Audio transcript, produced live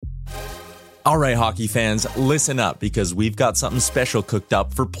All right, hockey fans, listen up because we've got something special cooked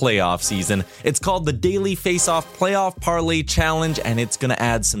up for playoff season. It's called the Daily Face-Off Playoff Parlay Challenge, and it's going to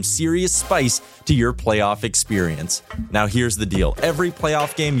add some serious spice to your playoff experience. Now, here's the deal. Every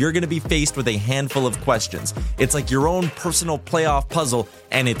playoff game, you're going to be faced with a handful of questions. It's like your own personal playoff puzzle,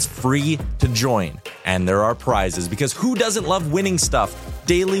 and it's free to join. And there are prizes, because who doesn't love winning stuff?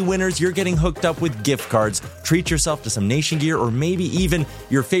 Daily winners, you're getting hooked up with gift cards. Treat yourself to some Nation gear or maybe even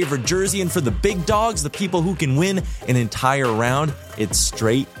your favorite jersey. And for the big dogs, the people who can win an entire round, it's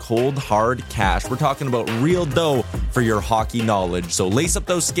straight, cold, hard cash. We're talking about real dough for your hockey knowledge. So lace up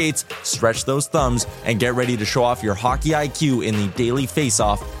those skates, stretch those thumbs, and get ready to show off your hockey IQ in the Daily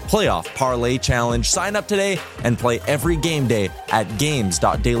Face-Off Playoff Parlay Challenge. Sign up today and play every game day at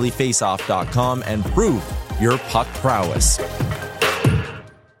games.dailyfaceoff.com and prove your puck prowess.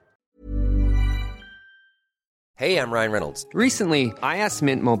 Hey, I'm Ryan Reynolds. Recently, I asked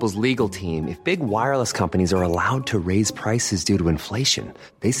Mint Mobile's legal team if big wireless companies are allowed to raise prices due to inflation.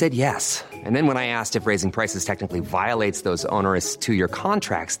 They said yes. And then when I asked if raising prices technically violates those onerous two-year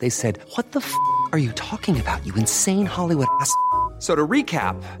contracts, they said, "What the f*** are you talking about, you insane Hollywood ass?" So to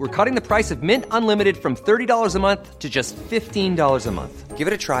recap, we're cutting the price of Mint Unlimited from $30 a month to just $15 a month. Give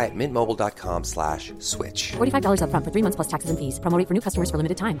it a try at mintmobile.com/switch. $45 up front for 3 months plus taxes and fees. Promo rate for new customers for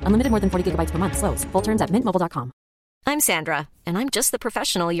limited time. Unlimited more than 40 gigabytes per month. Slows full terms at mintmobile.com. I'm Sandra, and I'm just the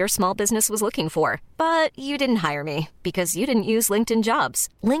professional your small business was looking for. But you didn't hire me because you didn't use LinkedIn Jobs.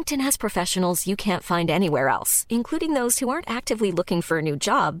 LinkedIn has professionals you can't find anywhere else, including those who aren't actively looking for a new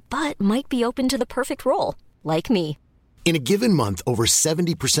job, but might be open to the perfect role, like me. In a given month, over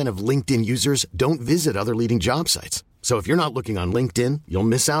 70% of LinkedIn users don't visit other leading job sites. So if you're not looking on LinkedIn, you'll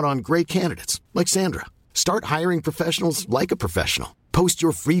miss out on great candidates like Sandra. Start hiring professionals like a professional. Post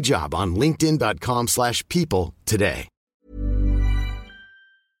your free job on linkedin.com/people today.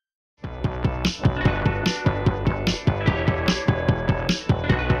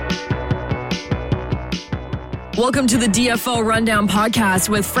 Welcome to the DFO Rundown Podcast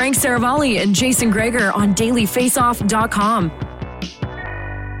with Frank Saravalli and Jason Gregor on dailyfaceoff.com.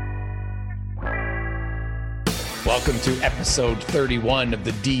 Welcome to episode 31 of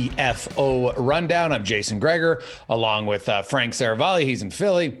the DFO Rundown. I'm Jason Gregor, along with Frank Saravalli. He's in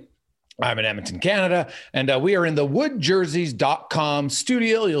Philly. I'm in Edmonton, Canada, and we are in the woodjerseys.com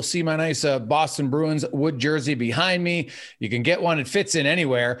studio. You'll see my nice Boston Bruins wood jersey behind me. You can get one. It fits in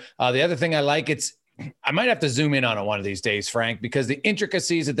anywhere. The other thing I like, I might have to zoom in on it one of these days, Frank, because the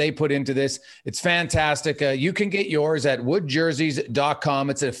intricacies that they put into this, it's fantastic. You can get yours at woodjerseys.com.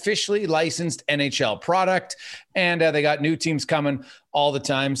 It's an officially licensed NHL product, and they got new teams coming all the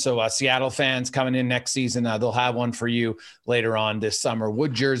time. So Seattle fans coming in next season, they'll have one for you later on this summer.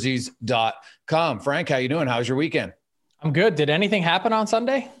 Woodjerseys.com. Frank, how you doing? How's your weekend? I'm good. Did anything happen on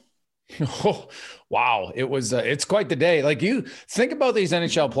Sunday? Oh, wow. It's quite the day. Like, you think about these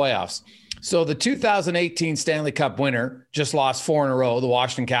NHL playoffs. So the 2018 Stanley Cup winner just lost 4 in a row. The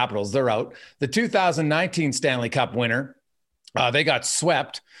Washington Capitals, they're out. The 2019 Stanley Cup winner, they got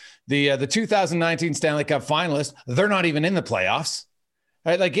swept. The 2019 Stanley Cup finalists, they're not even in the playoffs.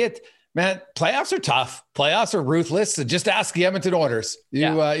 Right? Man, playoffs are tough. Playoffs are ruthless. So just ask the Edmonton Oilers.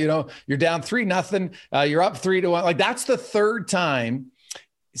 You're down 3-0. You're up 3-1. Like, that's the third time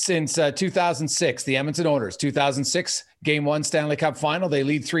since 2006, the Edmonton Oilers, 2006 Game 1 Stanley Cup final, they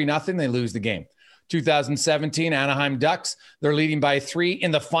lead 3-0, they lose the game. 2017 Anaheim Ducks, they're leading by 3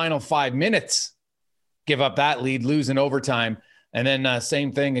 in the final 5 minutes, give up that lead, lose in overtime, and then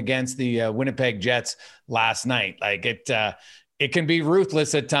same thing against the Winnipeg Jets last night. Like, it can be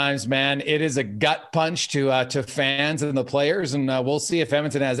ruthless at times, man. It is a gut punch to fans and the players, and we'll see if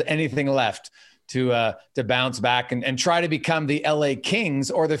Edmonton has anything left to bounce back and try to become the LA Kings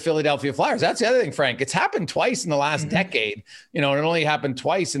or the Philadelphia Flyers. That's the other thing, Frank. It's happened twice in the last decade, and it only happened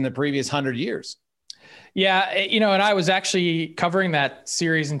twice in the previous 100 years. Yeah. And I was actually covering that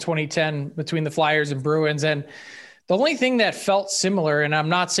series in 2010 between the Flyers and Bruins. And the only thing that felt similar, and I'm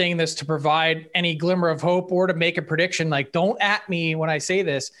not saying this to provide any glimmer of hope or to make a prediction, like, don't at me when I say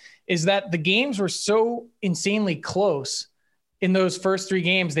this, is that the games were so insanely close in those first 3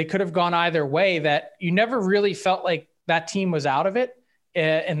 games. They could have gone either way, that you never really felt like that team was out of it.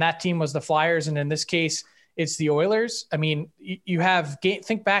 And that team was the Flyers. And in this case, it's the Oilers. I mean,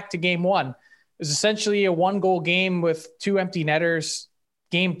 think back to Game 1. It was essentially a 1-goal game with 2 empty netters.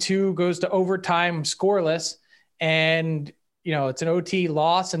 Game 2 goes to overtime scoreless, and, it's an OT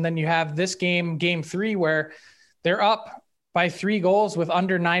loss. And then you have this game, Game 3, where they're up by 3 goals with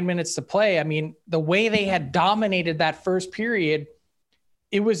under 9 minutes to play. I mean, the way they had dominated that first period,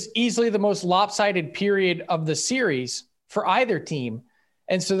 it was easily the most lopsided period of the series for either team.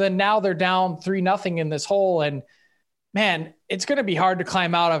 And so then now they're down 3-0 in this hole. And man, it's going to be hard to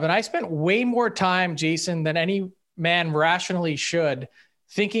climb out of. And I spent way more time, Jason, than any man rationally should,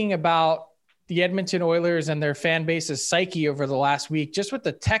 thinking about the Edmonton Oilers and their fan base's psyche over the last week, just with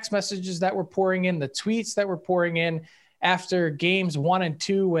the text messages that were pouring in, the tweets that were pouring in after games 1 and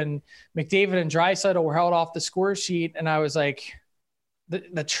 2, when McDavid and Draisaitl were held off the score sheet. And I was like,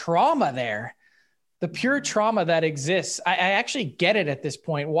 the trauma there, the pure trauma that exists. I actually get it at this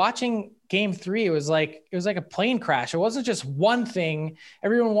point. Watching game 3, it was like a plane crash. It wasn't just one thing.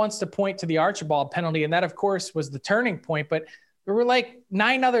 Everyone wants to point to the Archibald penalty, and that of course was the turning point, but there were like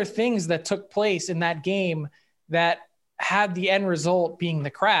 9 other things that took place in that game that had the end result being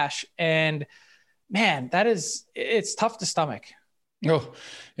the crash. And man, it's tough to stomach. Oh,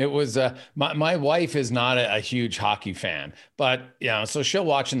 it was, my wife is not a huge hockey fan, but so she'll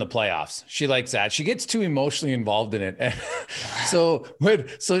watch in the playoffs. She likes that. She gets too emotionally involved in it. So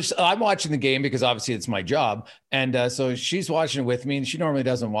I'm watching the game because obviously it's my job. And so she's watching it with me, and she normally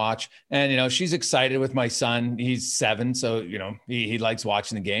doesn't watch. And, she's excited with my son. He's 7. So, he likes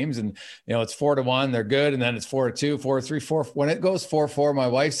watching the games, and, it's 4-1. They're good. And then it's 4-2, 4-3, 4. When it goes 4-4, my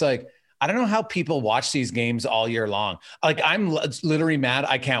wife's like, I don't know how people watch these games all year long. Like, I'm literally mad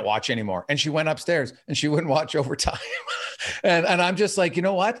I can't watch anymore. And she went upstairs and she wouldn't watch overtime. and I'm just like, you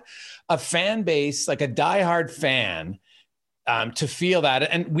know what? A fan base, like a diehard fan, to feel that.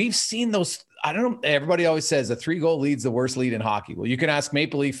 And we've seen those. I don't know. Everybody always says a 3-goal lead's the worst lead in hockey. Well, you can ask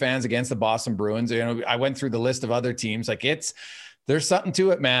Maple Leaf fans against the Boston Bruins. I went through the list of other teams. Like, there's something to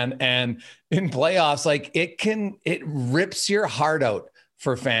it, man. And in playoffs, like, it rips your heart out.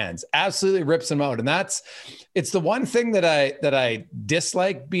 For fans, absolutely rips them out. And it's the one thing that I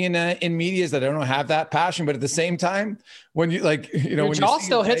dislike being in media, is that I don't have that passion. But at the same time, when you your when jaw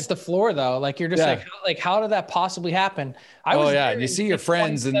still hits the floor though. Like, you're just how did that possibly happen? And you see your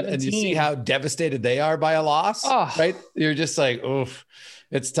friends and you see how devastated they are by a loss, right? You're just like, oof,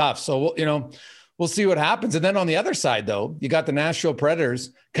 it's tough. So, we'll see what happens. And then on the other side though, you got the Nashville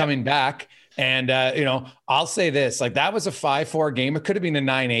Predators coming back. And, I'll say this, like, that was a 5-4 game. It could have been a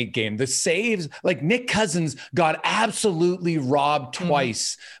 9-8 game. The saves, like, Nick Cousins got absolutely robbed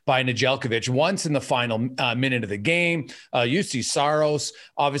twice by Nedeljkovic, once in the final minute of the game. UC Saros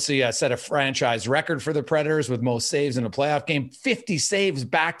obviously set a franchise record for the Predators with most saves in a playoff game, 50 saves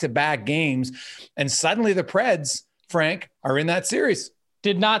back-to-back games. And suddenly the Preds, Frank, are in that series.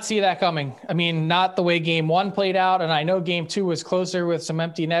 Did not see that coming. I mean, not the way game 1 played out. And I know game 2 was closer with some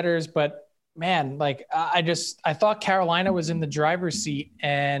empty netters, but man, like, I thought Carolina was in the driver's seat,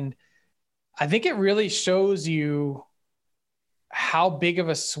 and I think it really shows you how big of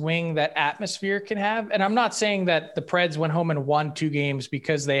a swing that atmosphere can have. And I'm not saying that the Preds went home and won 2 games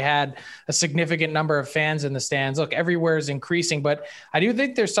because they had a significant number of fans in the stands. Look, everywhere is increasing, but I do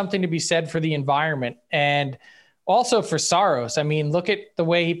think there's something to be said for the environment and also for Saros. I mean, look at the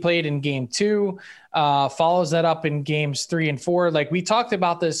way he played in game 2, follows that up in games 3 and 4. Like, we talked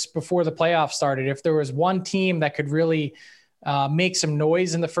about this before the playoffs started. If there was one team that could really make some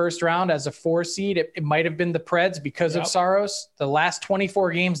noise in the first round as a 4 seed, it might have been the Preds because of Saros. The last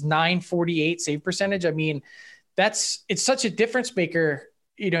 24 games, .948 save percentage. I mean, it's such a difference maker.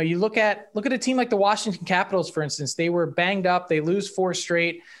 You look at a team like the Washington Capitals, for instance. They were banged up. They lose 4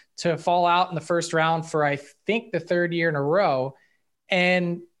 straight to fall out in the first round for, I think, the 3rd year in a row.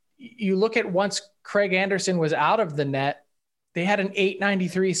 And you look at once Craig Anderson was out of the net, they had an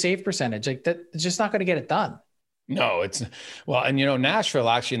 .893 save percentage. Like, that, it's just not going to get it done. No, and Nashville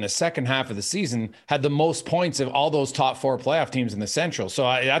actually in the second half of the season had the most points of all those top 4 playoff teams in the Central. So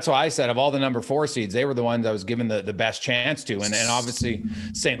that's why I said of all the number 4 seeds, they were the ones I was given the best chance to. And obviously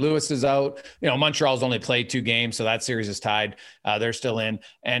St. Louis is out. Montreal's only played 2 games, so that series is tied. They're still in.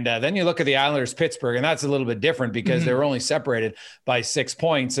 And then you look at the Islanders, Pittsburgh, and that's a little bit different because they were only separated by 6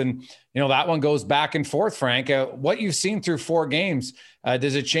 points. And that one goes back and forth, Frank. What you've seen through 4 games,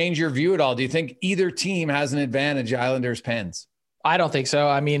 does it change your view at all? Do you think either team has an advantage, Islanders, Pens? I don't think so.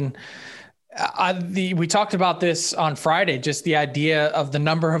 I mean, we talked about this on Friday, just the idea of the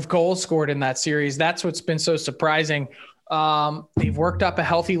number of goals scored in that series. That's what's been so surprising. They've worked up a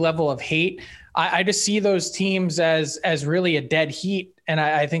healthy level of hate. I just see those teams as really a dead heat. And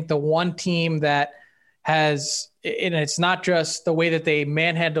I think the one team that has, and it's not just the way that they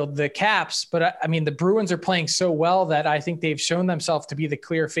manhandled the Caps, but I mean, the Bruins are playing so well that I think they've shown themselves to be the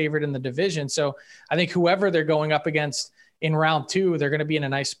clear favorite in the division. So I think whoever they're going up against in round 2, they're going to be in a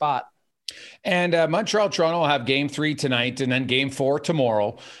nice spot. And Montreal, Toronto will have game 3 tonight and then game 4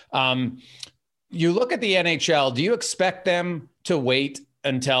 tomorrow. You look at the NHL, do you expect them to wait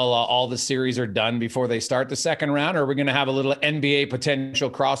until all the series are done before they start the second round? Or are we going to have a little NBA potential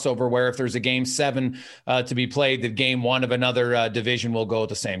crossover where if there's a game 7 to be played, that game 1 of another division will go at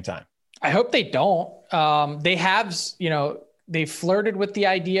the same time? I hope they don't. They have, they flirted with the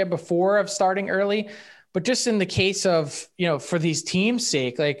idea before of starting early, but just in the case of, for these teams'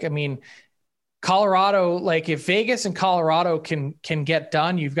 sake, Colorado, if Vegas and Colorado can get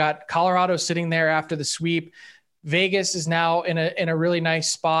done, you've got Colorado sitting there after the sweep. Vegas is now in a really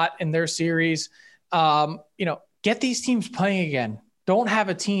nice spot in their series. Get these teams playing again. Don't have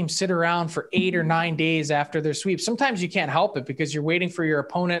a team sit around for 8 or 9 days after their sweep. Sometimes you can't help it because you're waiting for your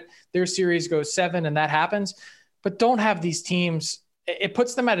opponent. Their series goes 7 and that happens, but don't have these teams. It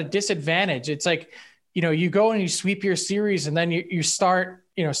puts them at a disadvantage. It's like, you go and you sweep your series and then you start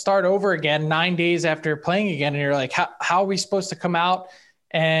over again 9 days after playing again. And you're like, how are we supposed to come out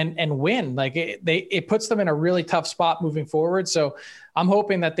and win? It puts them in a really tough spot moving forward. So I'm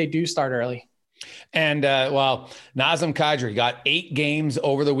hoping that they do start early. And Nazem Kadri got 8 games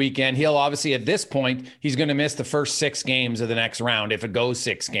over the weekend. He'll obviously, at this point, he's going to miss the first 6 games of the next round if it goes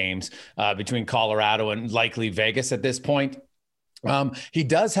 6 games between Colorado and likely Vegas at this point. He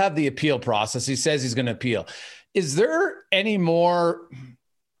does have the appeal process. He says he's going to appeal. Is there any more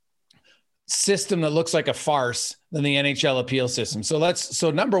system that looks like a farce than the NHL appeal system?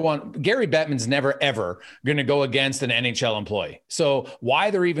 So number one, Gary Bettman's never, ever going to go against an NHL employee. So why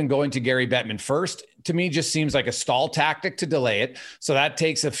they're even going to Gary Bettman first, to me, just seems like a stall tactic to delay it. So that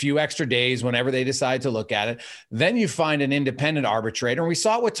takes a few extra days whenever they decide to look at it. Then you find an independent arbitrator. And we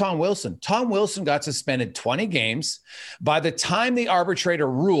saw it with Tom Wilson. Tom Wilson got suspended 20 games. By the time the arbitrator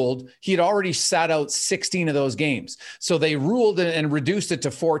ruled, he had already sat out 16 of those games. So they ruled and reduced it to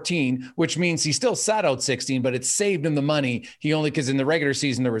 14, which means he still sat out 16, but it saved him the money. Because in the regular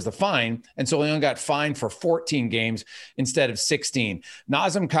season, there was the fine. And so he only got fined for 14 games instead of 16.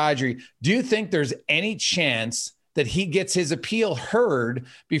 Nazem Kadri, do you think there's any chance that he gets his appeal heard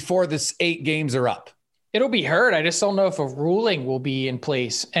before this 8 games are up? It'll be heard. I just don't know if a ruling will be in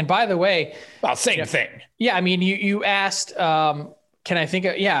place. And by the way, same thing. Yeah. You asked, can I think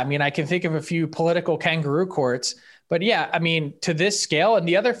of, I can think of a few political kangaroo courts, but to this scale. And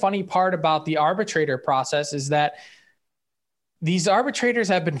the other funny part about the arbitrator process is that these arbitrators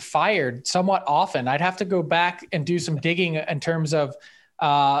have been fired somewhat often. I'd have to go back and do some digging in terms of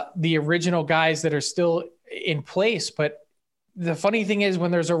the original guys that are still in place. But the funny thing is,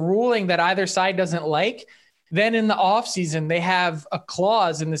 when there's a ruling that either side doesn't like, then in the offseason, they have a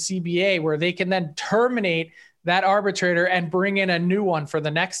clause in the CBA where they can then terminate that arbitrator and bring in a new one for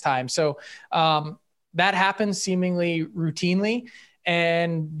the next time. So that happens seemingly routinely.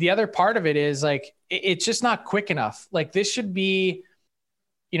 And the other part of it is it's just not quick enough. This should be,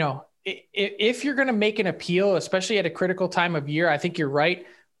 if you're going to make an appeal, especially at a critical time of year, I think you're right.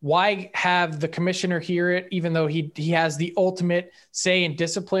 Why have the commissioner hear it, even though he has the ultimate say and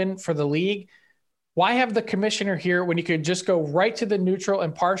discipline for the league? Why have the commissioner hear it when you could just go right to the neutral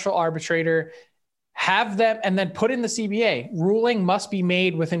and partial arbitrator, have them, and then put in the CBA? Ruling must be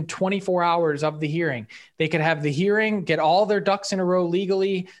made within 24 hours of the hearing. They could have the hearing, get all their ducks in a row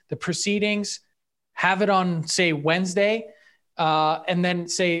legally, the proceedings, have it on, say, Wednesday, and then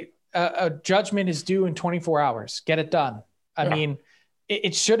say, a judgment is due in 24 hours. Get it done.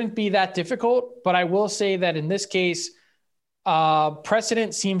 It shouldn't be that difficult, but I will say that in this case,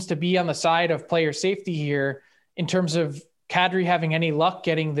 precedent seems to be on the side of player safety here in terms of Kadri having any luck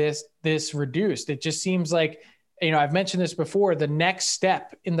getting this reduced. It just seems like, I've mentioned this before, the next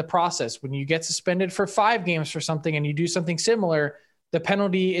step in the process, when you get suspended for 5 games for something and you do something similar, the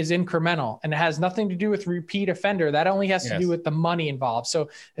penalty is incremental and it has nothing to do with repeat offender. That only has to do with the money involved. So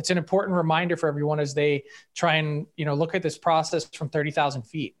it's an important reminder for everyone as they try and, look at this process from 30,000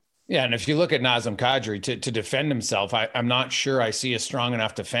 feet. Yeah, and if you look at Nazem Kadri to defend himself, I'm not sure I see a strong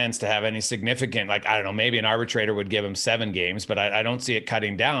enough defense to have any significant, maybe an arbitrator would give him 7 games, but I don't see it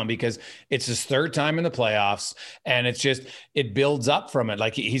cutting down because it's his 3rd time in the playoffs and it builds up from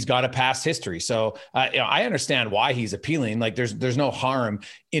it. He's got a past history. So, I understand why he's appealing. There's no harm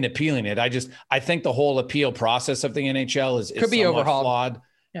in appealing it. I think the whole appeal process of the NHL is could be overhauled. Flawed.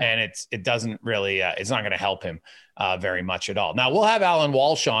 Yeah. And it doesn't really, it's not going to help him very much at all. Now we'll have Allan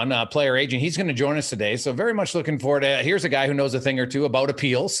Walsh on, player agent. He's going to join us today. So very much looking forward to, here's a guy who knows a thing or two about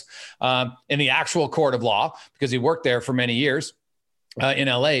appeals in the actual court of law, because he worked there for many years in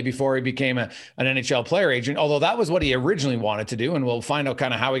LA before he became an NHL player agent, although that was what he originally wanted to do. And we'll find out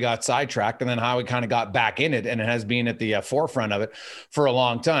kind of how he got sidetracked and then how he kind of got back in it. And it has been at the forefront of it for a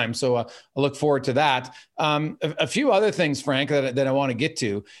long time. So I look forward to that. A few other things, Frank, that I want to get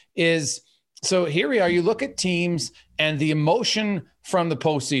to is So here we are. You look at teams and the emotion from the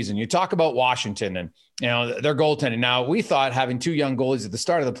postseason. You talk about Washington and their goaltending. Now, we thought having two young goalies at the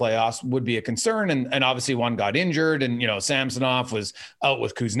start of the playoffs would be a concern, and obviously one got injured, and Samsonov was out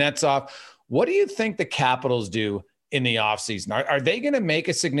with Kuznetsov. What do you think the Capitals do in the offseason? Are they going to make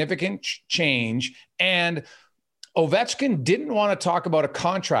a significant change? And Ovechkin didn't want to talk about a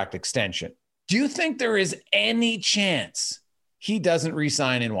contract extension. Do you think there is any chance he doesn't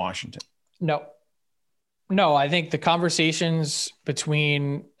re-sign in Washington? No, I think the conversations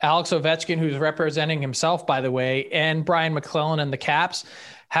between Alex Ovechkin, who's representing himself, by the way, and Brian McClellan and the Caps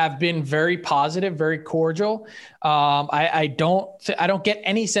have been very positive, very cordial. I don't get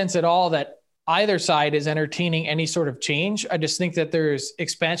any sense at all that either side is entertaining any sort of change. I just think that there's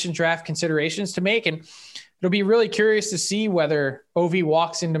expansion draft considerations to make, and it'll be really curious to see whether Ovi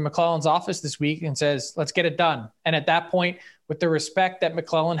walks into McClellan's office this week and says, let's get it done. And at that point, with the respect that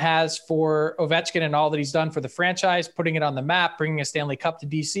McClellan has for Ovechkin and all that he's done for the franchise, putting it on the map, bringing a Stanley Cup to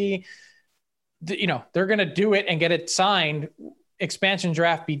DC, they're going to do it and get it signed. Expansion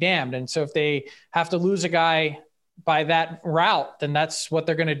draft be damned. And so if they have to lose a guy by that route, then that's what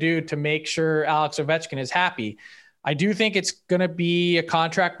they're going to do to make sure Alex Ovechkin is happy. I do think it's going to be a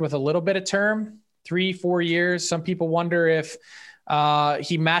contract with a little bit of term, 3-4 years. Some people wonder if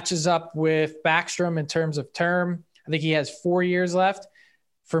he matches up with Backstrom in terms of term. I think he has 4 years left.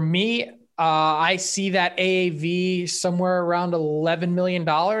 For me, I see that AAV somewhere around $11 million.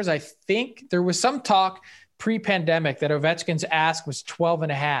 I think there was some talk pre-pandemic that Ovechkin's ask was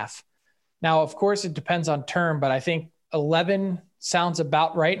 12.5. Now, of course, it depends on term, but I think 11 sounds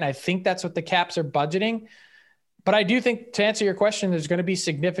about right. And I think that's what the Caps are budgeting. But I do think, to answer your question, there's going to be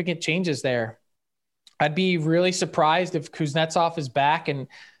significant changes there. I'd be really surprised if Kuznetsov is back, and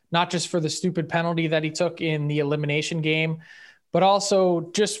not just for the stupid penalty that he took in the elimination game, but also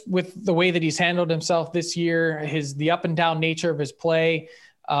just with the way that he's handled himself this year, the up and down nature of his play.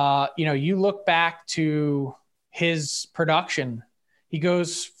 You look back to his production. He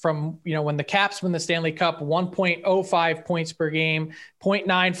goes from, when the Caps win the Stanley Cup, 1.05 points per game,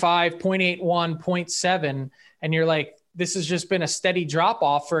 0.95, 0.81, 0.7. And you're like, this has just been a steady drop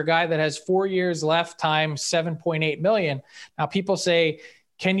off for a guy that has 4 years left times $7.8 million. Now people say,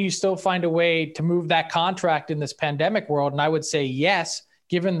 can you still find a way to move that contract in this pandemic world? And I would say yes,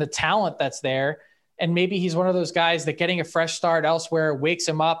 given the talent that's there. And maybe he's one of those guys that getting a fresh start elsewhere wakes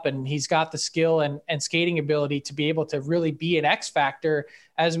him up, and he's got the skill and skating ability to be able to really be an X factor,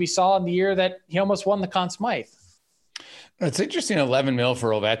 as we saw in the year that he almost won the Conn Smythe. It's interesting, 11 mil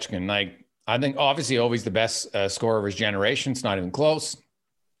for Ovechkin. I think obviously Ovi's the best scorer of his generation. It's not even close.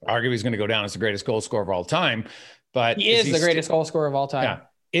 Arguably he's going to go down as the greatest goal scorer of all time. But he is the greatest goal scorer of all time. Yeah.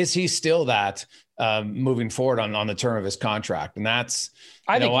 Is he still that moving forward on the term of his contract? And that's,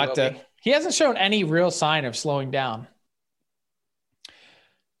 I think he hasn't shown any real sign of slowing down.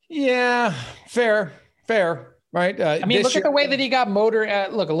 Yeah, fair, right? Look at the way that he got motor. A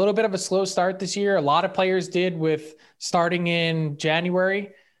little bit of a slow start this year. A lot of players did with starting in January.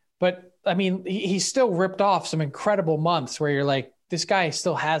 But, he still ripped off some incredible months where you're like, this guy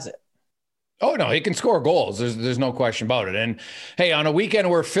still has it. Oh, no, he can score goals. There's no question about it. And hey, on a weekend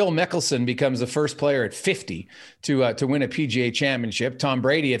where Phil Mickelson becomes the first player at 50 to win a PGA championship, Tom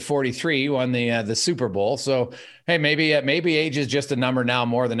Brady at 43 won the Super Bowl. So, hey, maybe age is just a number now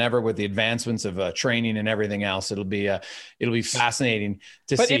more than ever with the advancements of training and everything else. It'll be fascinating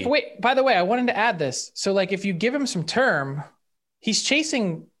to see. By the way, I wanted to add this. So, if you give him some term, he's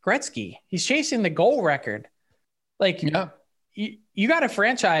chasing Gretzky. He's chasing the goal record. You got a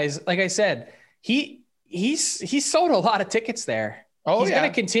franchise, like I said, he's sold a lot of tickets there. He's going to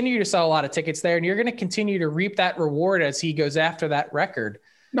continue to sell a lot of tickets there, and you're going to continue to reap that reward as he goes after that record.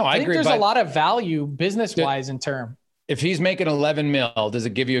 No, I think agree. There's a lot of value business-wise in term. If he's making 11 mil, does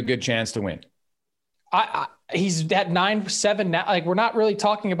it give you a good chance to win? He's at 9-7 now. We're not really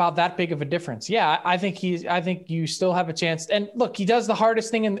talking about that big of a difference. Yeah, I think you still have a chance. And look, he does the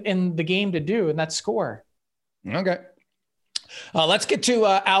hardest thing in the game to do, and that's score. Okay. Let's get to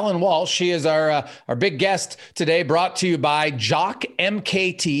Allan Walsh. He is our big guest today, brought to you by Jock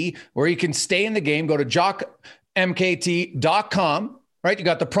MKT, where you can stay in the game. Go to jockmkt.com. Right, you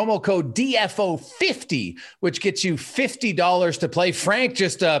got the promo code DFO50, which gets you $50 to play. Frank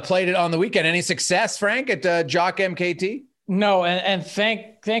just played it on the weekend. Any success, Frank, at Jock MKT? No, and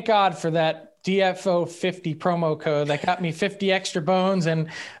thank God for that DFO50 promo code that got me 50 extra bones and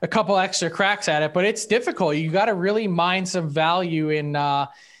a couple extra cracks at it. But it's difficult. You got to really mine some value in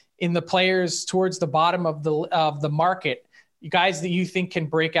the players towards the bottom of the market. You guys that you think can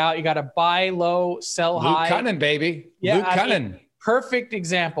break out, you got to buy low, sell high. Luke Cunnin, baby. Yeah, Luke Cunnin. perfect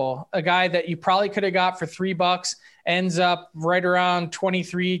example. A guy that you probably could have got for $3 ends up right around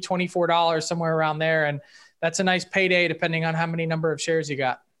 $23, $24, somewhere around there. And that's a nice payday depending on how many number of shares you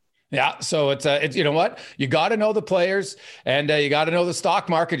got. Yeah. So it's you know what? You got to know the players and you got to know the stock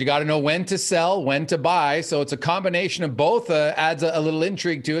market. You got to know when to sell, when to buy. So it's a combination of both, adds a little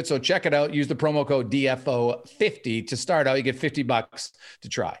intrigue to it. So check it out. Use the promo code DFO50 to start out. You get $50 to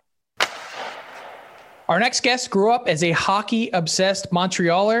try. Our next guest grew up as a hockey-obsessed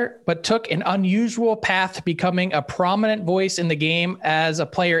Montrealer, but took an unusual path to becoming a prominent voice in the game as a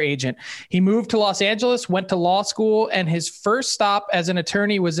player agent. He moved to Los Angeles, went to law school, and his first stop as an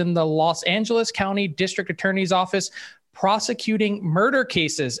attorney was in the Los Angeles County District Attorney's Office, prosecuting murder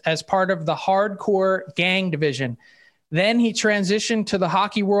cases as part of the hardcore gang division. Then he transitioned to the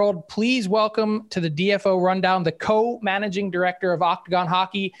hockey world. Please welcome to the DFO Rundown, the co-managing director of Octagon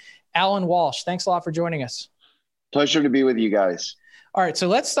Hockey, Allan Walsh. Thanks a lot for joining us. Pleasure to be with you guys. All right, so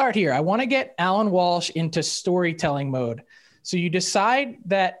let's start here. I want to get Allan Walsh into storytelling mode. So you decide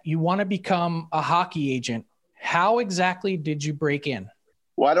that you want to become a hockey agent. How exactly did you break in?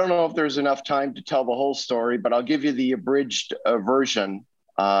 Well, I don't know if there's enough time to tell the whole story, but I'll give you the abridged version.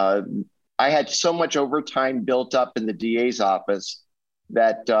 I had so much overtime built up in the DA's office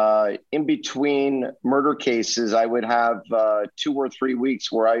that in between murder cases, I would have 2 or 3 weeks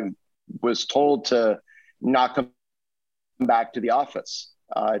where I was told to not come back to the office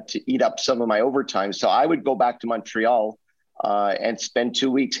to eat up some of my overtime. So I would go back to Montreal and spend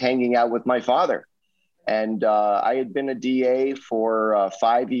 2 weeks hanging out with my father. And I had been a DA for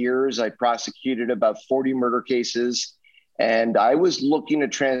 5 years. I prosecuted about 40 murder cases, and I was looking to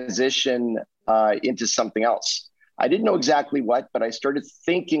transition into something else. I didn't know exactly what, but I started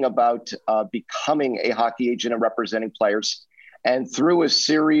thinking about becoming a hockey agent and representing players. And through a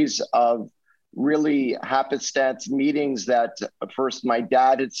series of really happenstance meetings that first my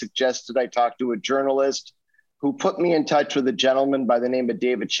dad had suggested, I talked to a journalist who put me in touch with a gentleman by the name of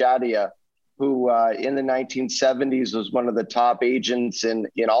David Shadia, who in the 1970s was one of the top agents in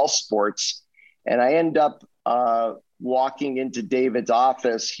all sports. And I end up walking into David's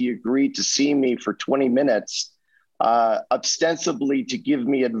office. He agreed to see me for 20 minutes, ostensibly to give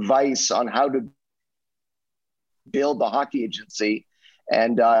me advice on how to build the hockey agency.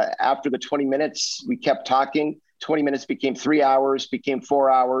 And after the 20 minutes, we kept talking. 20 minutes became 3 hours, became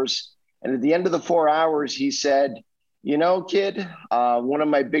 4 hours. And at the end of the 4 hours, he said, you know, kid, one of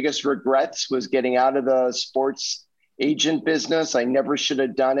my biggest regrets was getting out of the sports agent business. I never should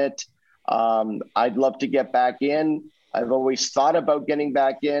have done it. I'd love to get back in. I've always thought about getting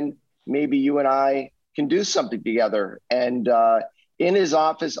back in. Maybe you and I can do something together. And in his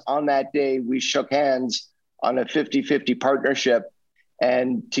office on that day, we shook hands on a 50-50 partnership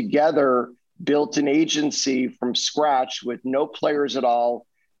and together built an agency from scratch with no players at all,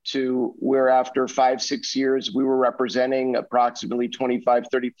 to where after 5-6 years, we were representing approximately 25,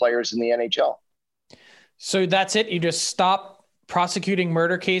 30 players in the NHL. So that's it? You just stop prosecuting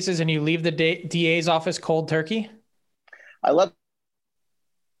murder cases and you leave the DA's office cold turkey? I left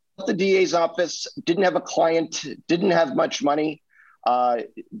the DA's office, didn't have a client, didn't have much money,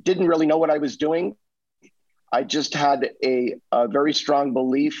 didn't really know what I was doing. I just had a very strong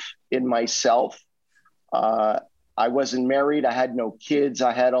belief in myself. I wasn't married. I had no kids.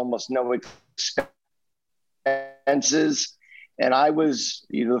 I had almost no expenses. And I was,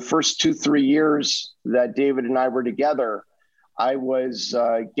 the first 2-3 years that David and I were together, I was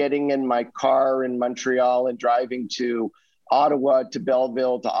getting in my car in Montreal and driving to Ottawa, to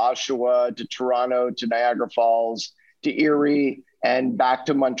Belleville, to Oshawa, to Toronto, to Niagara Falls, to Erie, and back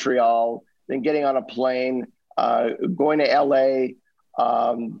to Montreal, then getting on a plane, going to LA,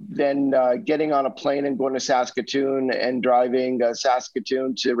 then getting on a plane and going to Saskatoon and driving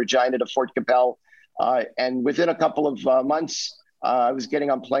Saskatoon to Regina to Fort Capel. And within a couple of months, I was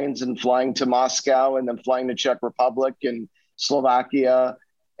getting on planes and flying to Moscow and then flying to Czech Republic and Slovakia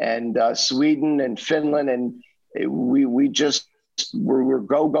and Sweden and Finland. And we just were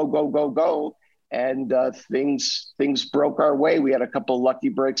go. And things broke our way. We had a couple of lucky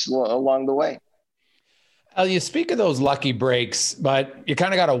breaks along the way. You speak of those lucky breaks, but you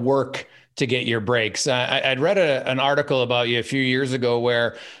kind of got to work to get your breaks. I'd read an article about you a few years ago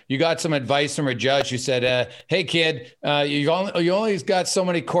where you got some advice from a judge who said, hey, kid, you only got so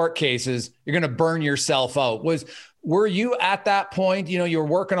many court cases. You're going to burn yourself out. Were you at that point? You were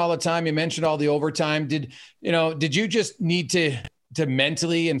working all the time. You mentioned all the overtime. Did you just need to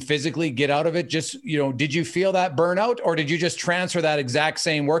mentally and physically get out of it? Just, did you feel that burnout, or did you just transfer that exact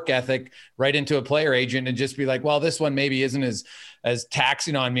same work ethic right into a player agent and just be like, well, this one maybe isn't as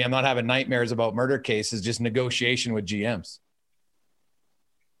taxing on me. I'm not having nightmares about murder cases, just negotiation with GMs.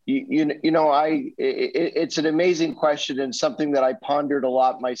 It's an amazing question and something that I pondered a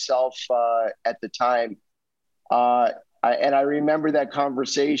lot myself at the time. I remember that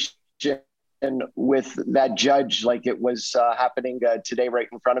conversation with that judge like it was happening today right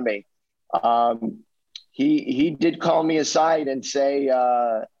in front of me. He did call me aside and say,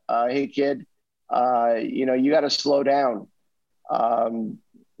 "Hey, kid, you got to slow down."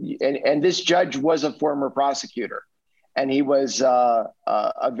 And this judge was a former prosecutor, and he was a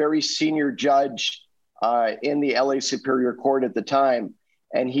very senior judge in the LA Superior Court at the time.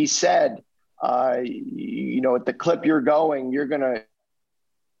 And he said, at the clip you're going, you're gonna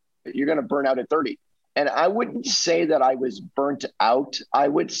burn out at 30. And I wouldn't say that I was burnt out. I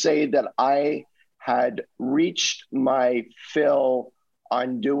would say that I had reached my fill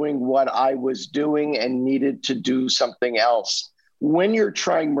on doing what I was doing and needed to do something else. When you're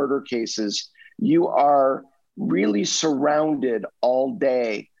trying murder cases, you are really surrounded all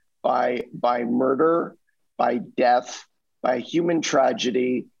day by murder, by death, by human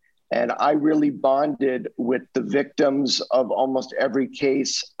tragedy. And I really bonded with the victims of almost every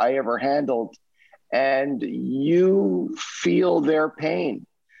case I ever handled. And you feel their pain.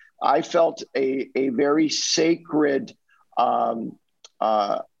 I felt a very sacred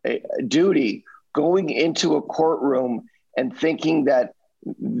duty going into a courtroom and thinking that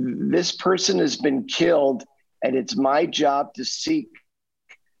this person has been killed, and it's my job to seek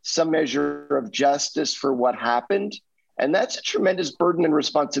some measure of justice for what happened. And that's a tremendous burden and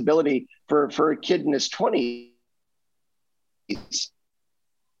responsibility for a kid in his 20s.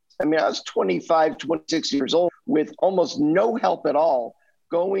 I mean, I was 25, 26 years old with almost no help at all,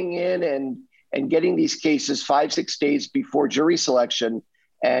 going in and getting these cases 5-6 days before jury selection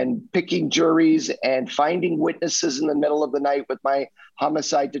and picking juries and finding witnesses in the middle of the night with my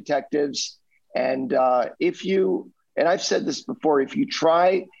homicide detectives. And and I've said this before, if you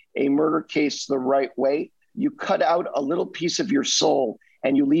try a murder case the right way, you cut out a little piece of your soul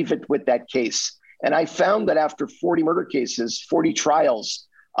and you leave it with that case. And I found that after 40 murder cases, 40 trials,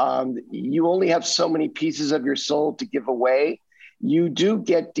 you only have so many pieces of your soul to give away. You do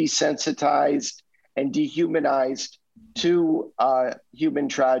get desensitized and dehumanized to human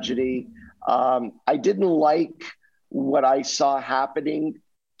tragedy. I didn't like what I saw happening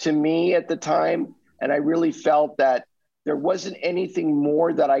to me at the time. And I really felt that there wasn't anything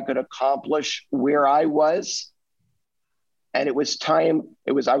more that I could accomplish where I was. And it was time.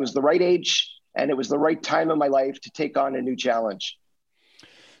 I was the right age, and it was the right time in my life to take on a new challenge.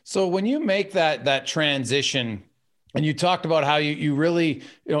 So when you make that transition, and you talked about how you really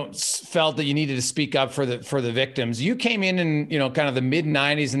felt that you needed to speak up for the victims. You came in kind of the mid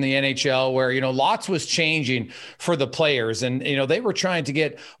 90s in the NHL where lots was changing for the players, and they were trying to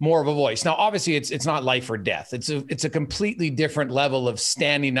get more of a voice. Now, obviously, it's not life or death. It's a completely different level of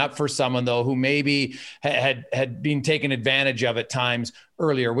standing up for someone though who maybe had been taken advantage of at times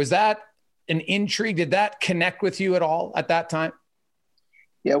earlier. Was that an intrigue? Did that connect with you at all at that time?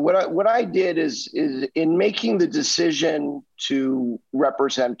 Yeah, what I did is in making the decision to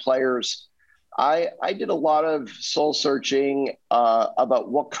represent players, I did a lot of soul searching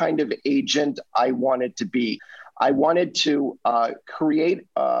about what kind of agent I wanted to be. I wanted to create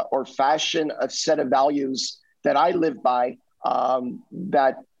or fashion a set of values that I live by,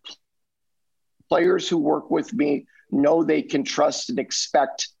 that players who work with me know they can trust and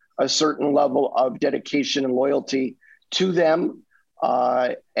expect a certain level of dedication and loyalty to them.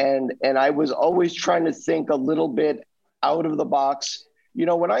 And I was always trying to think a little bit out of the box.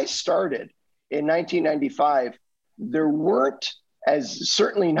 When I started in 1995, there weren't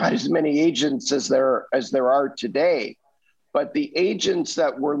certainly not as many agents as there are today, but the agents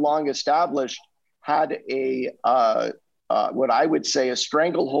that were long established had what I would say a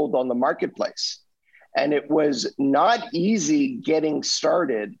stranglehold on the marketplace. And it was not easy getting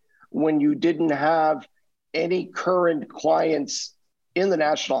started when you didn't have any current clients in the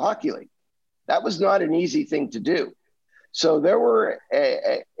National Hockey League. That was not an easy thing to do. So there were,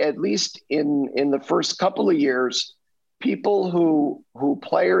 at least in the first couple of years, people who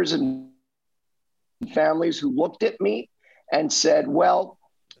players and families who looked at me and said, well,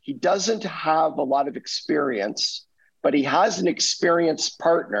 he doesn't have a lot of experience, but he has an experienced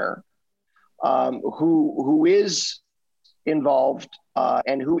partner who is involved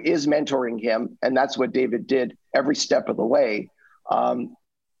and who is mentoring him. And that's what David did every step of the way.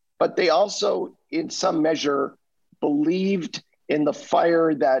 But they also, in some measure, believed in the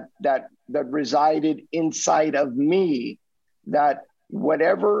fire that resided inside of me, that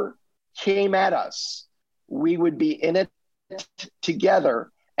whatever came at us, we would be in it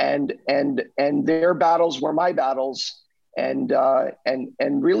together, and their battles were my battles, And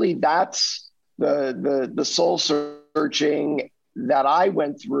really that's the soul searching that I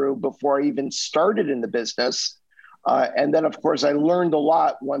went through before I even started in the business. And then, of course, I learned a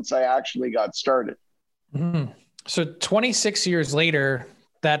lot once I actually got started. Mm-hmm. So 26 years later,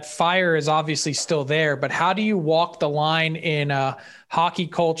 that fire is obviously still there, but how do you walk the line in a hockey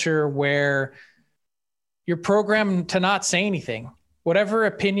culture where you're programmed to not say anything? Whatever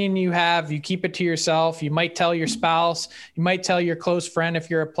opinion you have, you keep it to yourself. You might tell your spouse, you might tell your close friend if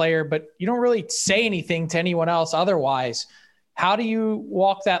you're a player, but you don't really say anything to anyone else otherwise. How do you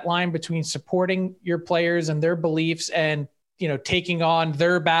walk that line between supporting your players and their beliefs and, taking on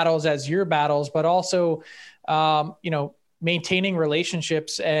their battles as your battles, but also, maintaining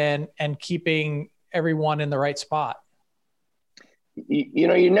relationships and keeping everyone in the right spot?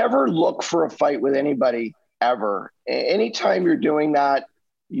 You never look for a fight with anybody ever. Anytime you're doing that,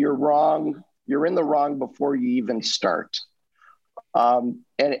 you're wrong. You're in the wrong before you even start. And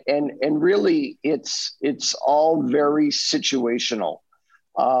really it's all very situational.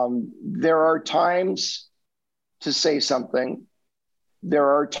 There are times to say something. There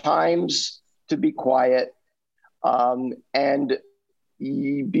are times to be quiet. And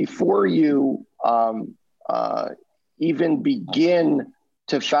before you even begin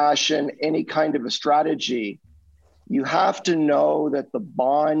to fashion any kind of a strategy, you have to know that the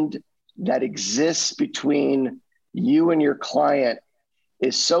bond that exists between you and your client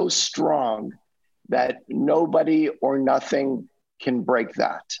is so strong that nobody or nothing can break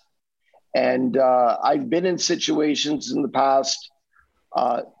that. And I've been in situations in the past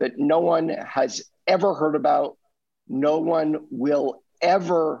that no one has ever heard about, no one will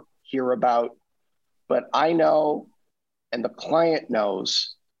ever hear about, but I know, and the client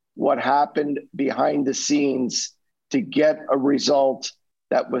knows, what happened behind the scenes to get a result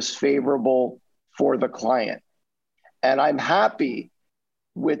that was favorable for the client. And I'm happy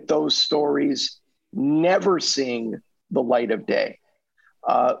with those stories never seeing the light of day.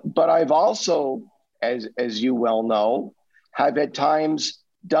 But I've also, as you well know, have at times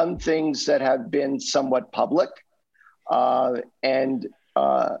done things that have been somewhat public. And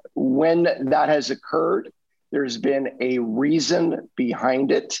when that has occurred, there's been a reason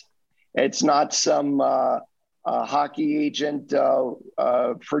behind it. It's not some hockey agent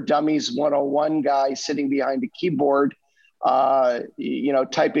for Dummies 101 guy sitting behind a keyboard,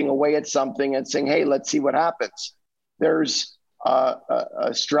 typing away at something and saying, hey, let's see what happens. There's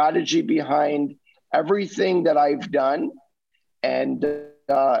a strategy behind everything that I've done. And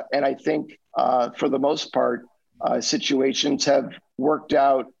I think for the most part, situations have worked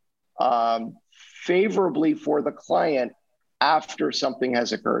out favorably for the client after something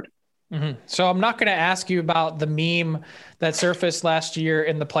has occurred. Mm-hmm. So I'm not going to ask you about the meme that surfaced last year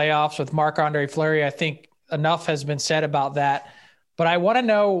in the playoffs with Marc-Andre Fleury. I think enough has been said about that. But I want to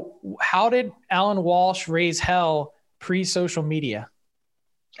know, how did Allan Walsh raise hell pre-social media?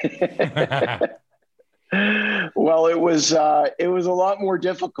 Well, it was a lot more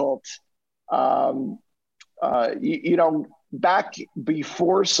difficult. Back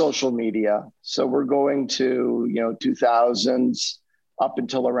before social media, so we're going to 2000s up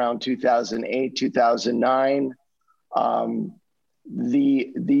until around 2008, 2009.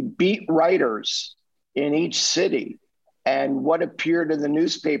 The beat writers in each city and what appeared in the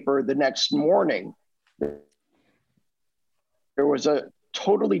newspaper the next morning, there was a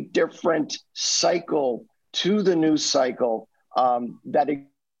totally different cycle to the news cycle that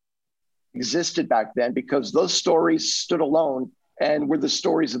existed back then, because those stories stood alone and were the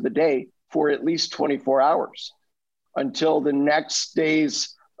stories of the day for at least 24 hours until the next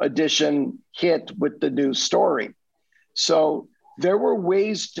day's edition hit with the new story. So there were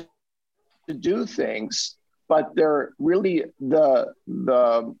ways to do things, but they're really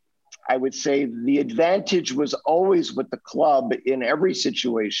I would say the advantage was always with the club in every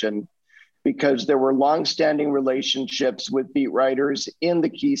situation, because there were longstanding relationships with beat writers in the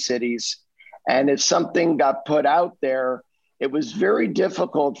key cities. And if something got put out there, it was very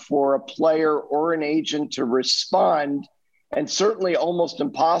difficult for a player or an agent to respond, and certainly almost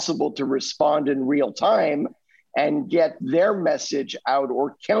impossible to respond in real time and get their message out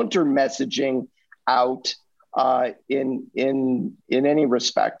or counter messaging out in any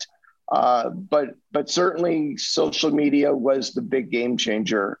respect. But certainly social media was the big game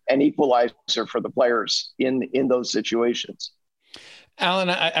changer and equalizer for the players in those situations. Allan,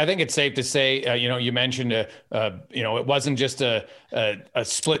 I think it's safe to say, you mentioned, it wasn't just a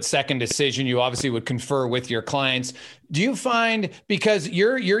split second decision. You obviously would confer with your clients. Do you find, because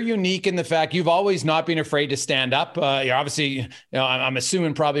you're unique in the fact you've always not been afraid to stand up? You're obviously, I'm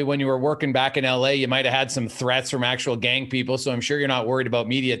assuming probably when you were working back in LA, you might have had some threats from actual gang people. So I'm sure you're not worried about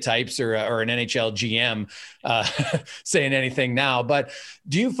media types or an NHL GM saying anything now. But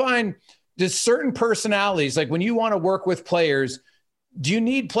do you find there's certain personalities, like when you want to work with players, do you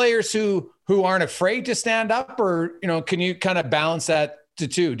need players who aren't afraid to stand up, or, can you kind of balance that to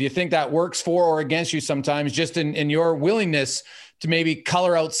two? Do you think that works for or against you sometimes, just in your willingness to maybe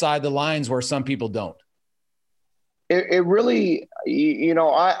color outside the lines where some people don't? It really,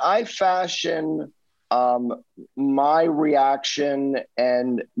 I fashion my reaction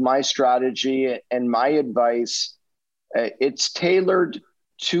and my strategy and my advice. It's tailored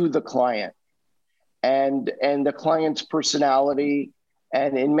to the client and the client's personality.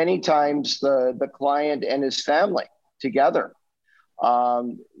 And in many times the client and his family together,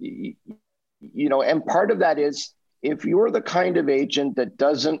 and part of that is, if you're the kind of agent that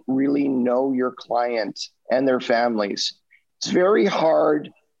doesn't really know your client and their families, it's very hard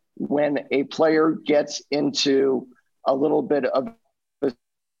when a player gets into a little bit of a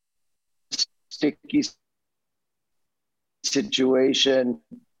sticky situation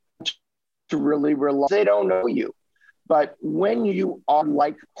to really realize they don't know you. But when you are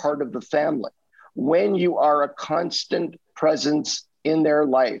like part of the family, when you are a constant presence in their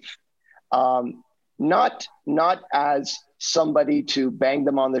life, not as somebody to bang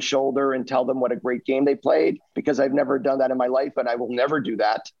them on the shoulder and tell them what a great game they played, because I've never done that in my life and I will never do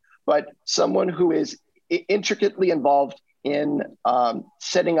that, but someone who is intricately involved in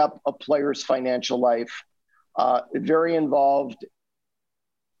setting up a player's financial life, very involved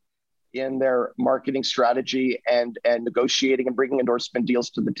in their marketing strategy and negotiating and bringing endorsement deals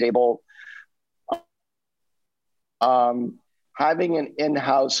to the table. Having an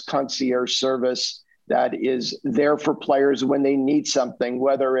in-house concierge service that is there for players when they need something,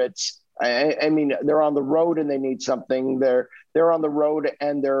 whether it's, they're on the road and they need something, they're on the road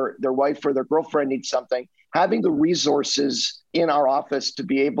and their wife or their girlfriend needs something. Having the resources in our office to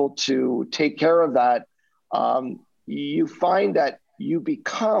be able to take care of that, you find that you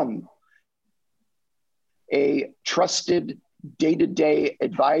become a trusted day-to-day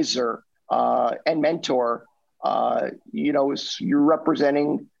advisor and mentor. You're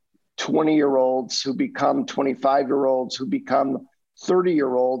representing 20-year-olds who become 25-year-olds, who become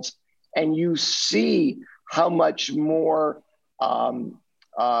 30-year-olds, and you see how much more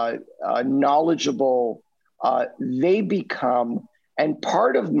knowledgeable they become. And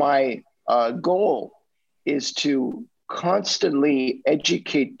part of my goal is to constantly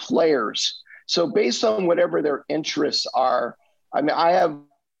educate players. So based on whatever their interests are, I have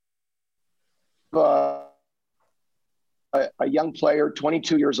a young player,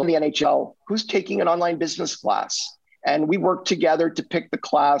 22 years old in the NHL, who's taking an online business class. And we work together to pick the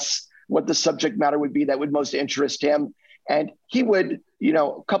class, what the subject matter would be that would most interest him. And he would,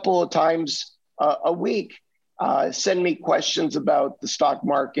 a couple of times a week, send me questions about the stock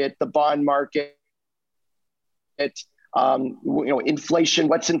market, the bond market, inflation,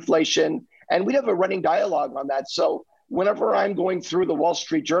 what's inflation? And we'd have a running dialogue on that. So whenever I'm going through the Wall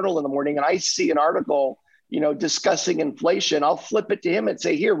Street Journal in the morning and I see an article, discussing inflation, I'll flip it to him and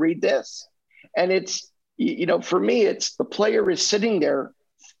say, here, read this. And it's, for me, it's the player is sitting there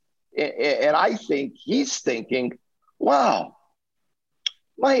and I think he's thinking, wow,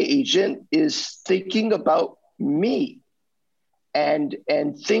 my agent is thinking about me and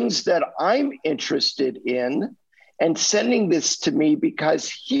things that I'm interested in, and sending this to me because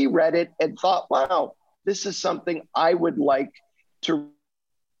he read it and thought, wow, this is something I would like to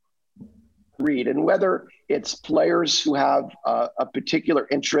read. And whether it's players who have a particular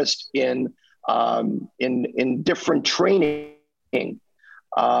interest in different training,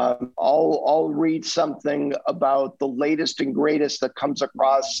 I'll read something about the latest and greatest that comes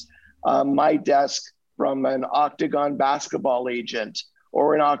across my desk from an Octagon basketball agent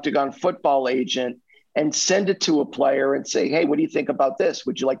or an Octagon football agent, and send it to a player and say, hey, what do you think about this?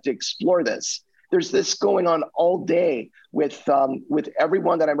 Would you like to explore this? There's this going on all day with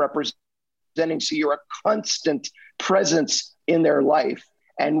everyone that I'm representing. So you're a constant presence in their life.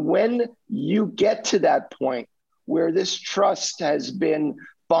 And when you get to that point where this trust has been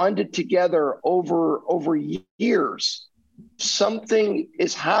bonded together over years, something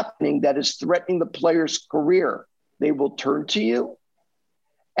is happening that is threatening the player's career, they will turn to you.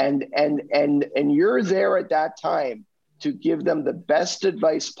 And you're there at that time to give them the best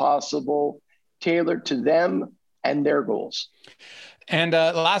advice possible, tailored to them and their goals. And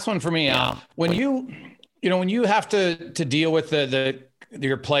the last one for me, when you have to deal with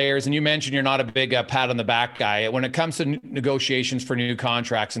your players, and you mentioned you're not a big pat on the back guy when it comes to negotiations for new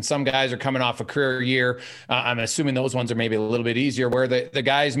contracts, and some guys are coming off a career year. I'm assuming those ones are maybe a little bit easier, where the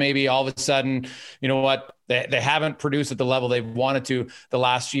guys maybe all of a sudden, you know what, they haven't produced at the level they've wanted to the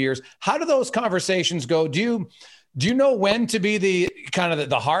last years. How do those conversations go? Do you know when to be the kind of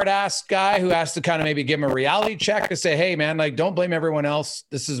the hard ass guy who has to kind of maybe give him a reality check to say, hey man, like, don't blame everyone else.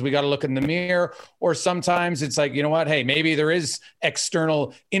 We got to look in the mirror. Or sometimes it's like, you know what, hey, maybe there is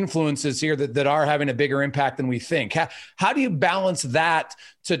external influences here that are having a bigger impact than we think. How do you balance that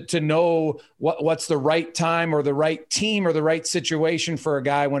to know what's the right time or the right team or the right situation for a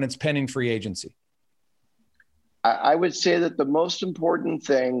guy when it's pending free agency? I would say that the most important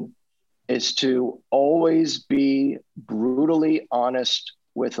thing is to always be brutally honest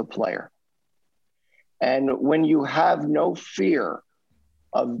with a player. And when you have no fear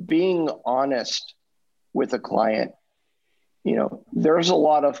of being honest with a client, there's a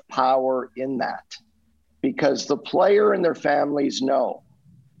lot of power in that, because the player and their families know,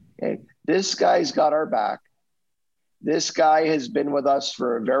 okay, this guy's got our back. This guy has been with us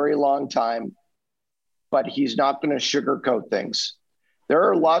for a very long time, but he's not going to sugarcoat things. There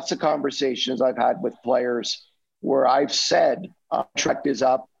are lots of conversations I've had with players where I've said, contract is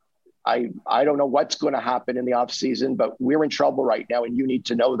up. I don't know what's going to happen in the off season, but we're in trouble right now, and you need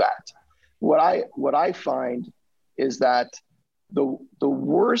to know that. What I find is that the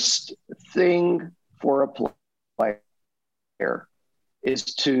worst thing for a player is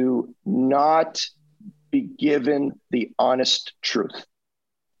to not be given the honest truth.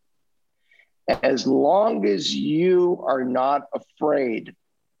 As long as you are not afraid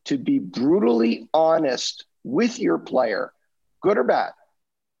to be brutally honest with your player, good or bad,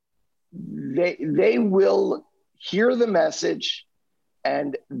 they will hear the message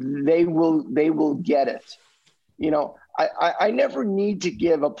and they will get it. I never need to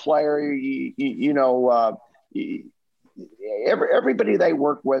give a player, everybody they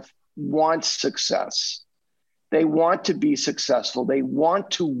work with wants success. They want to be successful. They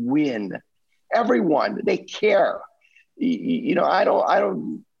want to win. Everyone, they care. Can't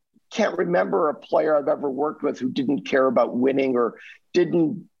remember a player I've ever worked with who didn't care about winning or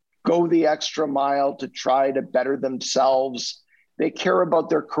didn't go the extra mile to try to better themselves. They care about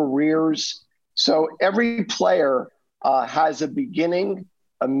their careers. So every player has a beginning,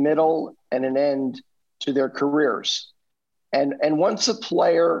 a middle, and an end to their careers. And once a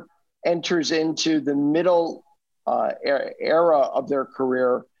player enters into the middle era of their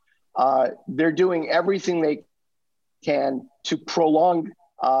career, they're doing everything they can to prolong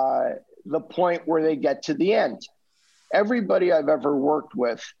the point where they get to the end. Everybody I've ever worked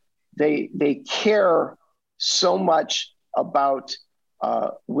with, they care so much about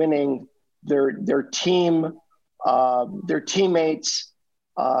winning their team, their teammates.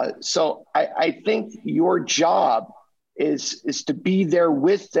 So I think your job is to be there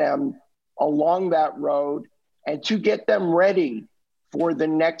with them along that road and to get them ready for the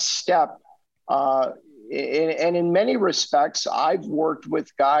next step. And in many respects, I've worked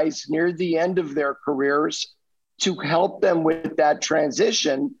with guys near the end of their careers to help them with that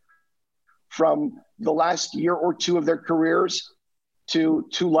transition from the last year or two of their careers to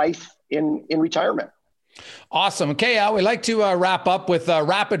life in retirement. Awesome. Okay, Al, we like to wrap up with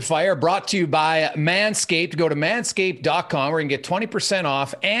Rapid Fire, brought to you by Manscaped. Go to manscaped.com where you can get 20%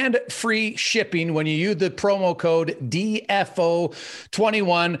 off and free shipping when you use the promo code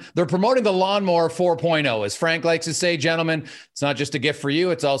DFO21. They're promoting the Lawnmower 4.0. As Frank likes to say, gentlemen, it's not just a gift for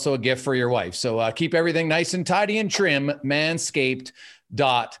you, it's also a gift for your wife. So keep everything nice and tidy and trim,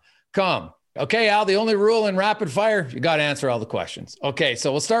 manscaped.com. Okay, Al, the only rule in rapid fire, you got to answer all the questions. Okay,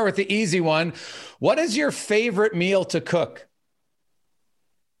 so we'll start with the easy one. What is your favorite meal to cook?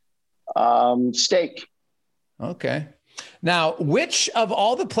 Steak. Okay. Now, which of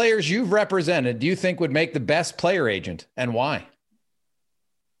all the players you've represented do you think would make the best player agent, and why?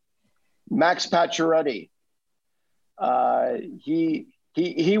 Max Pacioretty. He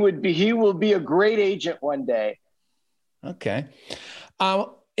will be a great agent one day. Okay.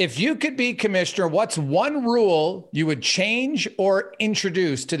 If you could be commissioner, what's one rule you would change or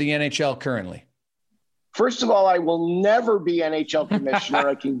introduce to the NHL currently? First of all, I will never be NHL commissioner.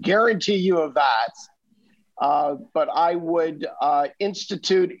 I can guarantee you of that. But I would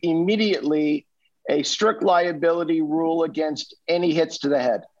institute immediately a strict liability rule against any hits to the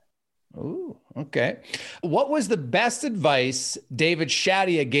head. Ooh, okay. What was the best advice David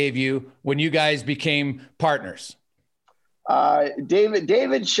Shadia gave you when you guys became partners? David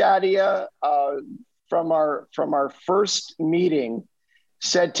Shadia, from our first meeting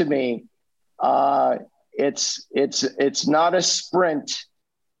said to me, it's not a sprint,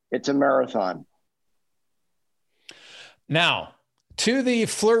 it's a marathon. Now, to the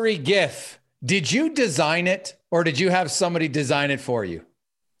Fleury GIF, did you design it or did you have somebody design it for you?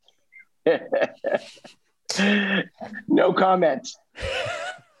 No comment.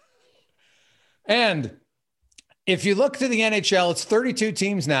 And if you look to the NHL, it's 32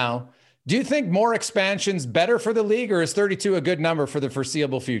 teams now. Do you think more expansion's better for the league, or is 32 a good number for the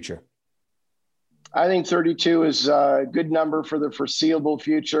foreseeable future? I think 32 is a good number for the foreseeable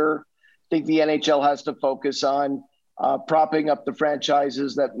future. I think the NHL has to focus on propping up the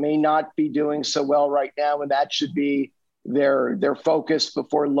franchises that may not be doing so well right now, and that should be their focus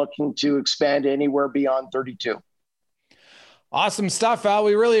before looking to expand anywhere beyond 32. Awesome stuff, Al.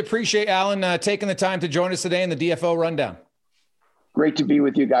 We really appreciate Allan taking the time to join us today in the DFO Rundown. Great to be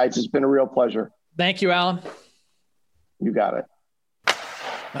with you guys. It's been a real pleasure. Thank you, Allan. You got it.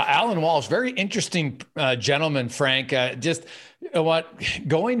 Allan Walsh, very interesting gentleman, Frank. Just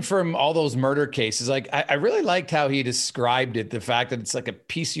going from all those murder cases, like I really liked how he described it. The fact that it's like a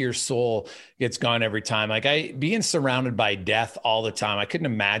piece of your soul gets gone every time. Like being surrounded by death all the time, I couldn't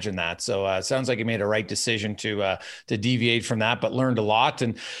imagine that. So it sounds like he made a right decision to deviate from that, but learned a lot.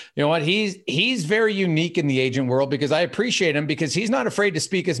 And you know what? He's very unique in the agent world because I appreciate him because he's not afraid to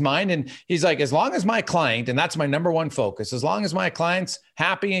speak his mind. And he's like, as long as my client, and that's my number one focus, as long as my client's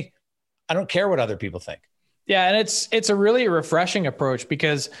happy, I don't care what other people think. Yeah. And it's a really refreshing approach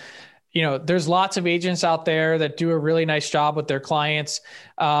because, you know, there's lots of agents out there that do a really nice job with their clients.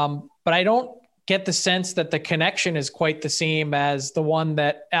 But I don't get the sense that the connection is quite the same as the one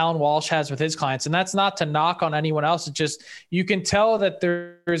that Allan Walsh has with his clients. And that's not to knock on anyone else. It's just, you can tell that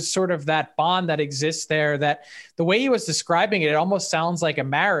there's sort of that bond that exists there, that the way he was describing it, it almost sounds like a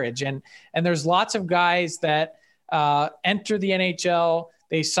marriage. And there's lots of guys that enter the NHL,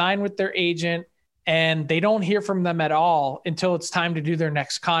 they sign with their agent, and they don't hear from them at all until it's time to do their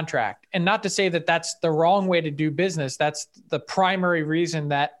next contract. And not to say that that's the wrong way to do business. That's the primary reason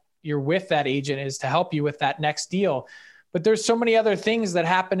that you're with that agent, is to help you with that next deal. But there's so many other things that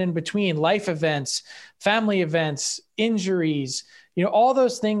happen in between: life events, family events, injuries, you know, all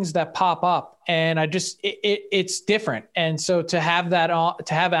those things that pop up. And it's different. And so to have that on,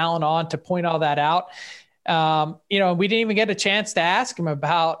 to have Allan on to point all that out, you know, we didn't even get a chance to ask him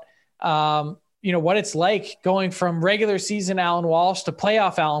about, you know, what it's like going from regular season Allan Walsh to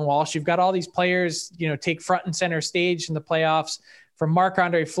playoff Allan Walsh. You've got all these players, you know, take front and center stage in the playoffs, from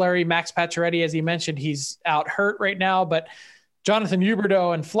Marc-Andre Fleury, Max Pacioretty, as he mentioned, he's out hurt right now, but Jonathan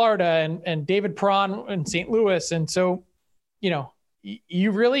Huberdeau in Florida and David Perron in St. Louis. And so, you know, you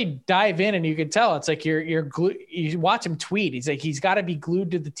really dive in and you can tell it's like you watch him tweet. He's like, he's got to be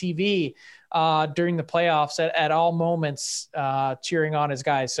glued to the TV during the playoffs at all moments, cheering on his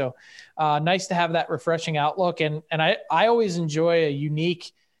guys. So nice to have that refreshing outlook. And I always enjoy a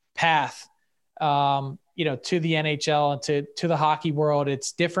unique path, you know, to the NHL and to the hockey world.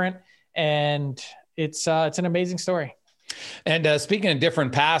 It's different, and it's an amazing story. And speaking of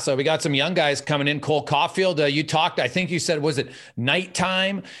different paths, we got some young guys coming in. Cole Caulfield, you talked, I think you said, was it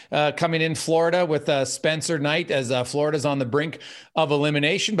nighttime coming in Florida with Spencer Knight, as Florida's on the brink of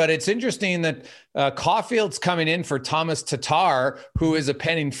elimination. But it's interesting that Caulfield's coming in for Thomas Tatar, who is a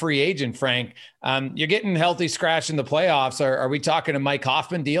pending free agent, Frank. You're getting healthy scratch in the playoffs. Are we talking a Mike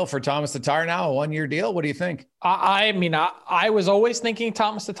Hoffman deal for Thomas Tatar now, a 1-year deal? What do you think? I mean, I was always thinking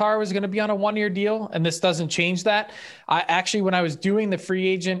Thomas Tatar was going to be on a 1-year deal, and this doesn't change that. I actually, when I was doing the free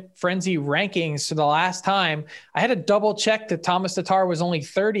agent frenzy rankings for the last time, I had to double check that Thomas Tatar was only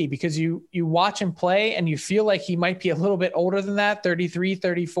 30, because you watch him play and you feel like he might be a little bit older than that, 33,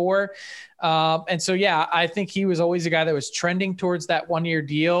 34. And so, yeah, I think he was always a guy that was trending towards that 1-year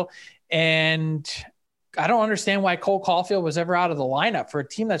deal. And I don't understand why Cole Caulfield was ever out of the lineup. For a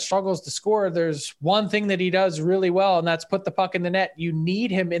team that struggles to score, there's one thing that he does really well, and that's put the puck in the net. You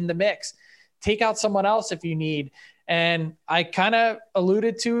need him in the mix. Take out someone else if you need. And I kind of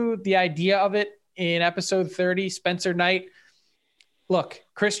alluded to the idea of it in episode 30, Spencer Knight. Look,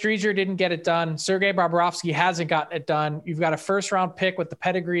 Chris Driedger didn't get it done. Sergei Bobrovsky hasn't gotten it done. You've got a first-round pick with the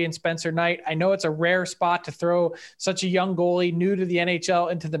pedigree in Spencer Knight. I know it's a rare spot to throw such a young goalie new to the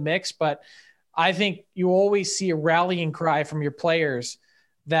NHL into the mix, but I think you always see a rallying cry from your players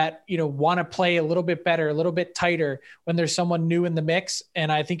that, you know, want to play a little bit better, a little bit tighter when there's someone new in the mix.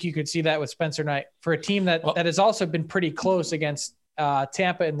 And I think you could see that with Spencer Knight for a team that has also been pretty close against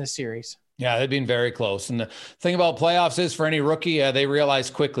Tampa in this series. Yeah, they've been very close. And the thing about playoffs is, for any rookie, they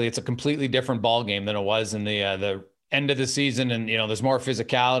realize quickly it's a completely different ball game than it was in the end of the season, and there's more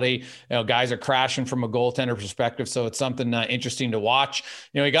physicality. Guys are crashing from a goaltender perspective, so it's something interesting to watch.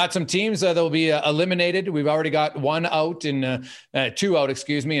 We got some teams that will be eliminated. We've already got two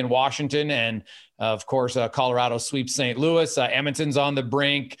out, in Washington, and of course, Colorado sweeps St. Louis. Edmonton's on the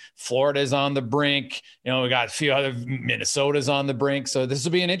brink. Florida's on the brink. We got a few other. Minnesota's on the brink. So this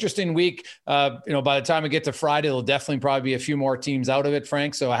will be an interesting week. By the time we get to Friday, there'll definitely probably be a few more teams out of it,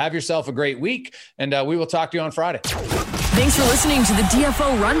 Frank. So have yourself a great week, and we will talk to you on Friday. Thanks for listening to the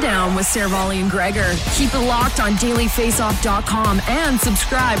DFO Rundown with Saravalli and Gregor. Keep it locked on dailyfaceoff.com and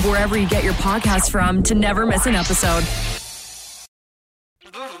subscribe wherever you get your podcasts from to never miss an episode.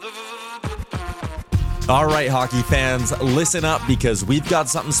 All right, hockey fans, listen up because we've got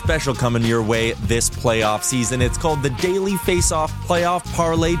something special coming your way this playoff season. It's called the Daily Face-Off Playoff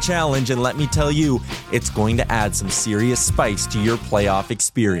Parlay Challenge, and let me tell you, it's going to add some serious spice to your playoff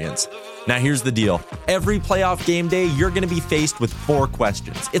experience. Now, here's the deal. Every playoff game day, you're going to be faced with 4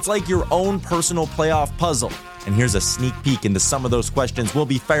 questions. It's like your own personal playoff puzzle. And here's a sneak peek into some of those questions we'll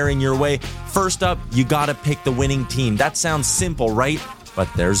be firing your way. First up, you got to pick the winning team. That sounds simple, right? But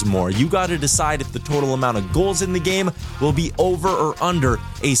there's more. You got to decide if the total amount of goals in the game will be over or under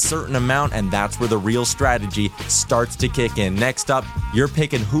a certain amount, and that's where the real strategy starts to kick in. Next up, you're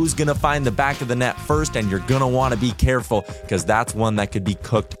picking who's going to find the back of the net first, and you're going to want to be careful because that's one that could be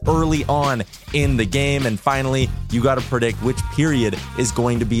cooked early on in the game. And finally, you got to predict which period is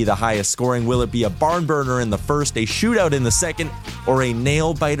going to be the highest scoring. Will it be a barn burner in the first, a shootout in the second, or a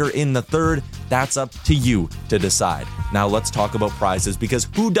nail biter in the third? That's up to you to decide. Now let's talk about prizes, because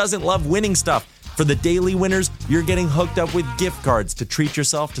who doesn't love winning stuff? For the daily winners, you're getting hooked up with gift cards to treat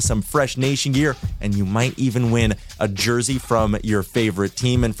yourself to some fresh Nation gear, and you might even win a jersey from your favorite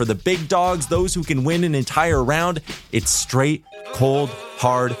team. And for the big dogs, those who can win an entire round, it's straight, cold,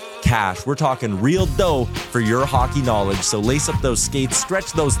 hard cash. We're talking real dough for your hockey knowledge. So lace up those skates,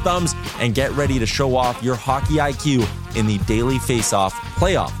 stretch those thumbs, and get ready to show off your hockey IQ in the Daily Face-Off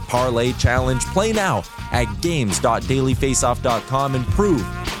Playoff Parlay Challenge. Play now at games.dailyfaceoff.com and prove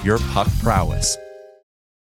your puck prowess.